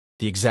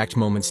the exact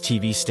moments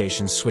TV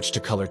stations switched to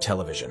color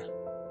television.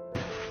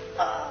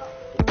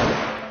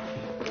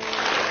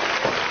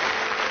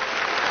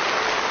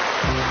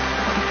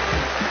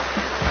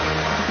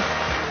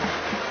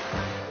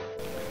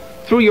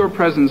 Through your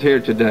presence here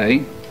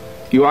today,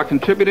 you are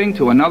contributing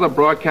to another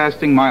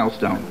broadcasting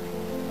milestone.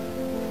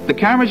 The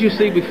cameras you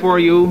see before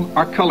you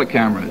are color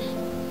cameras.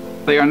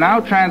 They are now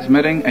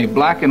transmitting a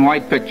black and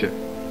white picture.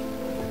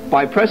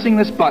 By pressing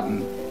this button,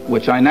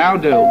 which I now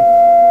do,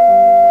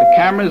 the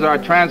cameras are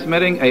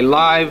transmitting a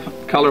live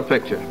color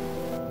picture.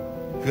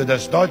 Für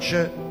das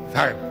deutsche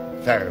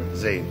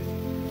Fernsehen.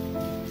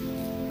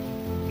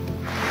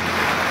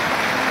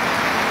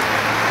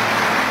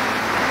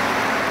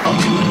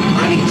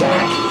 Hey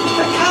Jack,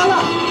 the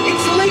colour!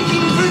 It's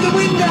leaking through the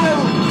window!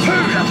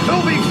 Pooh, that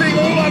filthy thing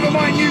all over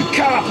my new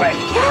carpet!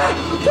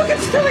 Look,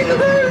 it's filling the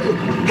room!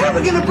 How are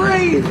we going to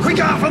breathe? Quick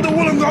out for the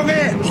Wollongong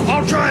air!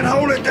 I'll try and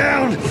hold it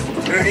down!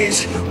 There it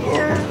is!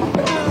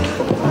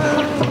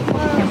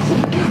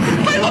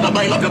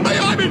 Hey, look at me!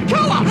 I'm in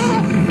colour!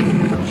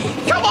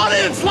 Come on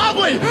in, it's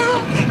lovely!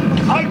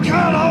 I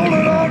can't hold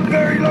it on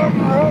very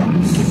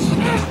long.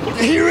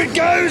 Here it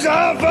goes,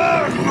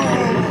 Arthur!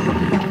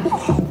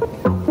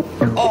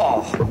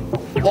 Oh,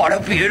 what a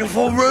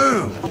beautiful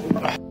room!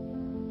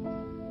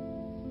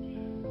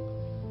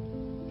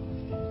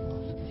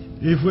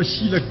 Et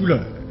voici la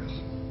couleur,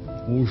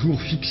 au jour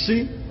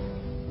fixé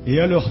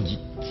et à l'heure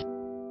dite.